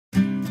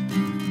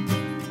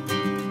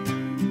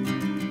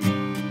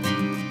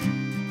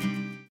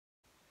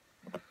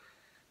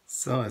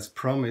So as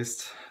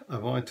promised, I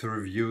wanted to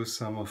review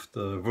some of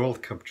the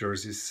World Cup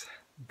jerseys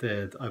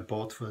that I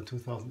bought for the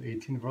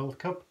 2018 World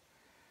Cup.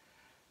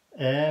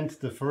 And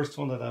the first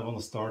one that I want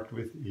to start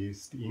with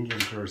is the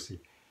England jersey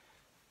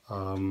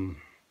that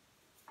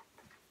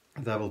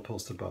I will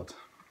post about.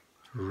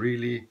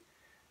 Really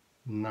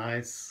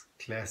nice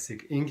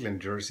classic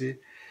England jersey.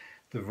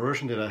 The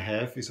version that I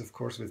have is of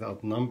course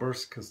without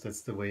numbers, because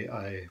that's the way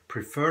I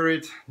prefer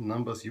it.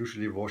 Numbers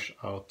usually wash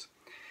out.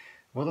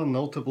 What are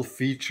notable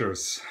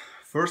features?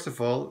 First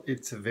of all,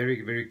 it's a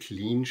very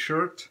clean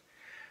shirt.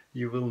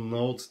 You will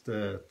note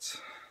that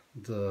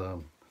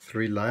the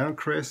 3 lion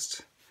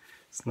crest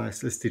is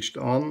nicely stitched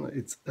on.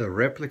 It's a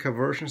replica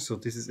version, so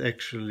this is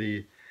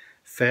actually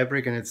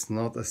fabric and it's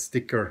not a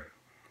sticker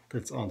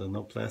that's on there,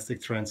 no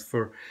plastic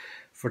transfer.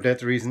 For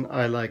that reason,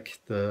 I like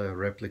the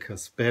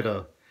replicas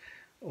better.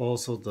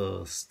 Also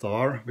the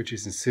star, which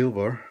is in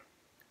silver,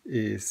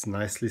 is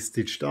nicely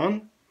stitched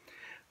on.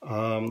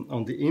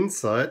 On the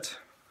inside,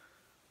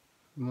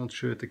 I'm not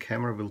sure if the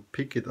camera will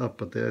pick it up,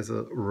 but there's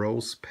a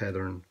rose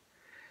pattern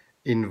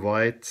in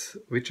white,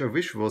 which I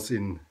wish was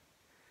in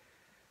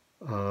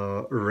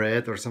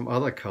red or some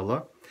other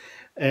color.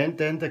 And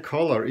then the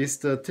collar is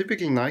the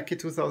typical Nike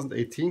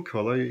 2018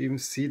 color. You even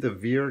see the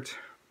weird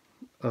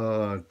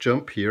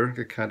jump here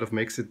that kind of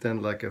makes it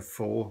then like a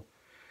faux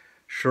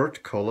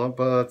shirt collar,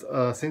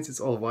 but since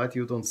it's all white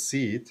you don't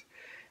see it.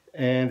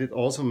 And it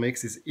also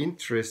makes this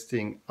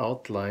interesting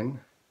outline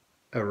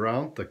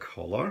around the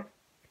collar,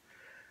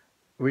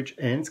 which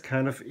ends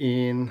kind of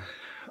in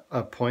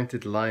a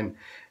pointed line.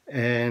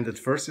 And at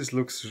first this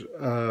looks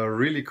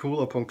really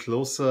cool. Upon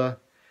closer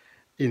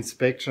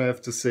inspection, I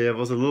have to say I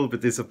was a little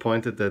bit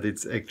disappointed that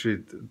it's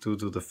actually due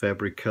to the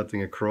fabric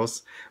cutting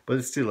across,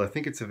 but still I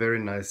think it's a very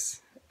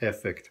nice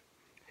effect.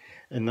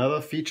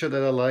 Another feature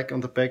that I like on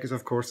the back is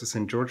of course the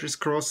St. George's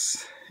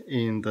cross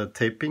in the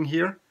taping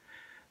here.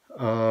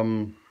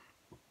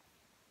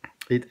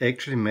 It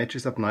actually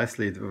matches up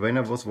nicely. When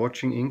I was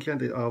watching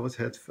England, I always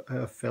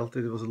felt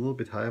that it was a little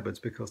bit higher, but it's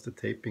because the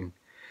taping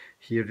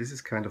here, this is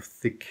kind of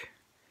thick.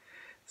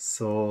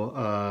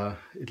 So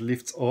it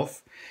lifts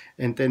off,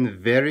 and then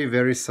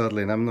very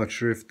subtly, and I'm not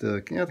sure if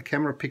the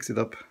camera picks it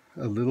up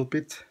a little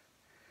bit,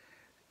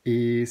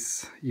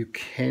 is you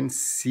can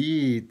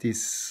see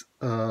this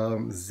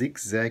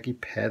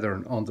zigzaggy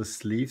pattern on the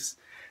sleeves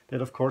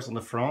that of course on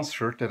the France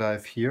shirt that I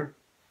have here,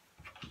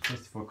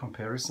 just for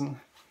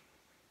comparison,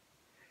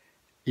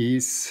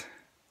 is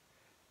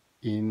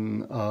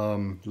in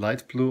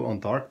light blue on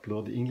dark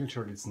blue. The England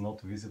shirt is not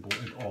visible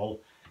at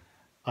all.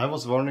 I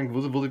was wondering,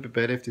 would it be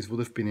better if this would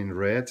have been in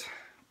red?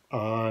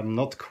 I'm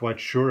not quite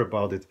sure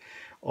about it.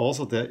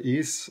 Also, there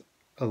is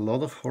a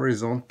lot of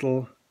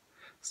horizontal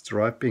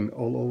striping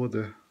all over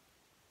the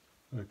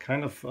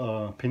kind of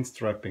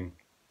pinstriping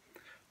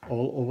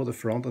all over the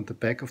front and the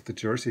back of the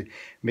jersey,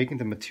 making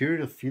the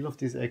material feel of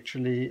this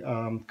actually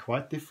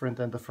quite different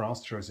than the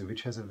France jersey,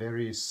 which has a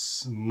very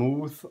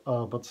smooth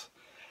but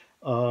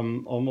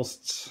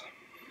almost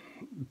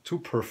too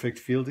perfect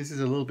feel. This is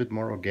a little bit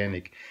more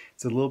organic.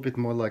 It's a little bit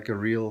more like a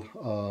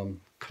real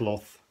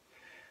cloth.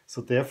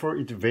 So therefore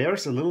it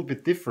wears a little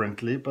bit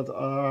differently, but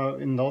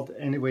in not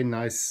any way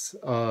nice,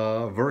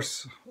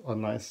 worse or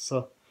nice.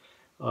 So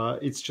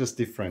it's just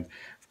different.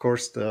 Of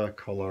course the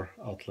color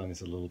outline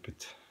is a little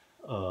bit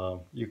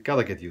you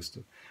gotta get used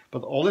to.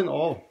 But all in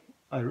all,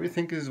 I really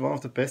think this is one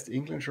of the best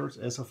England shirts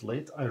as of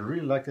late. I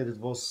really like that it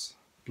was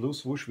blue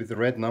swoosh with the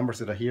red numbers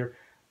that are here.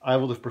 I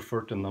would have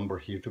preferred the number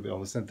here, to be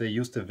honest, and they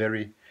used a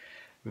very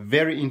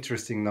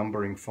interesting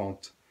numbering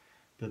font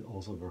that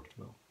also worked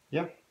well.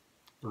 Yeah,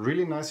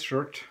 really nice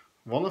shirt.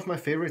 One of my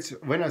favorites.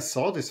 When I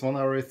saw this one, I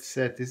already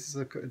said this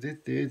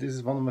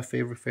is one of my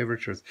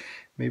favorite shirts.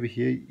 Maybe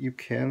here you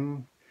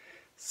can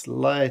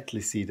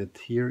slightly see that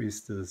here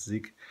is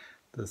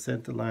the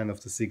center line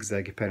of the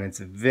zigzaggy pattern. It's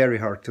very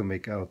hard to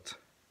make out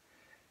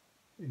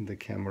in the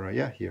camera.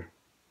 Yeah, here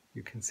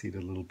you can see it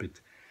a little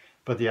bit.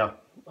 But yeah,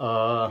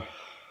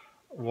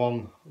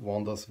 one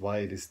wonders why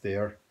it is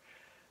there.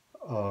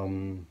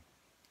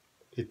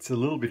 It's a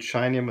little bit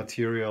shinier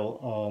material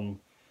on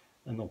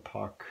an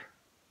opaque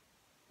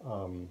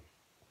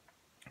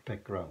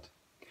background.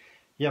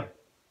 Yeah,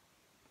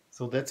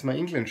 so that's my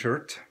England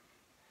shirt.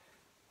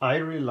 I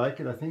really like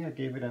it. I think I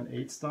gave it an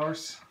 8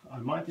 stars. I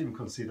might even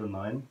consider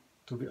 9,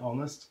 to be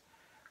honest.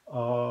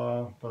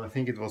 But I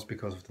think it was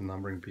because of the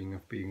numbering being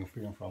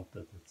in front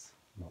that it's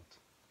not.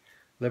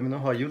 Let me know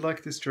how you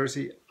like this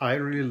jersey. I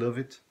really love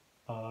it.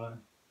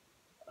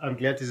 I'm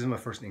glad this is my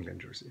first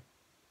England jersey.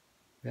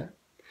 Yeah.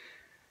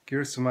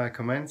 Curious to my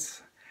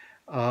comments.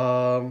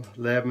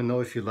 Let me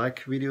know if you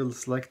like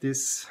videos like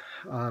this,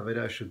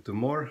 whether I should do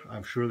more.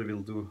 I'm surely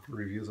will do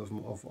reviews of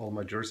all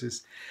my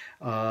jerseys.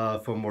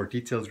 For more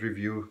detailed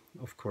review,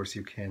 of course,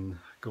 you can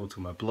go to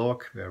my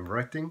blog where I'm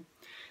writing.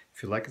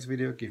 If you like this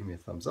video, give me a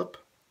thumbs up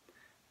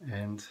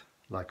and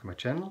like my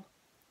channel,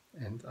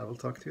 and I will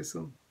talk to you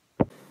soon.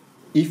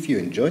 If you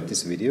enjoyed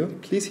this video,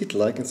 please hit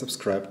like and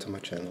subscribe to my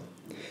channel.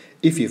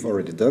 If you've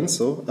already done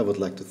so, I would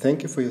like to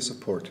thank you for your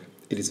support.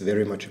 It is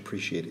very much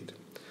appreciated.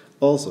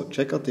 Also,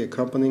 check out the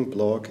accompanying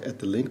blog at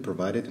the link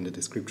provided in the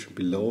description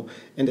below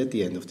and at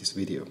the end of this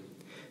video.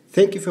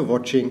 Thank you for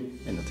watching,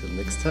 and until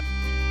next time.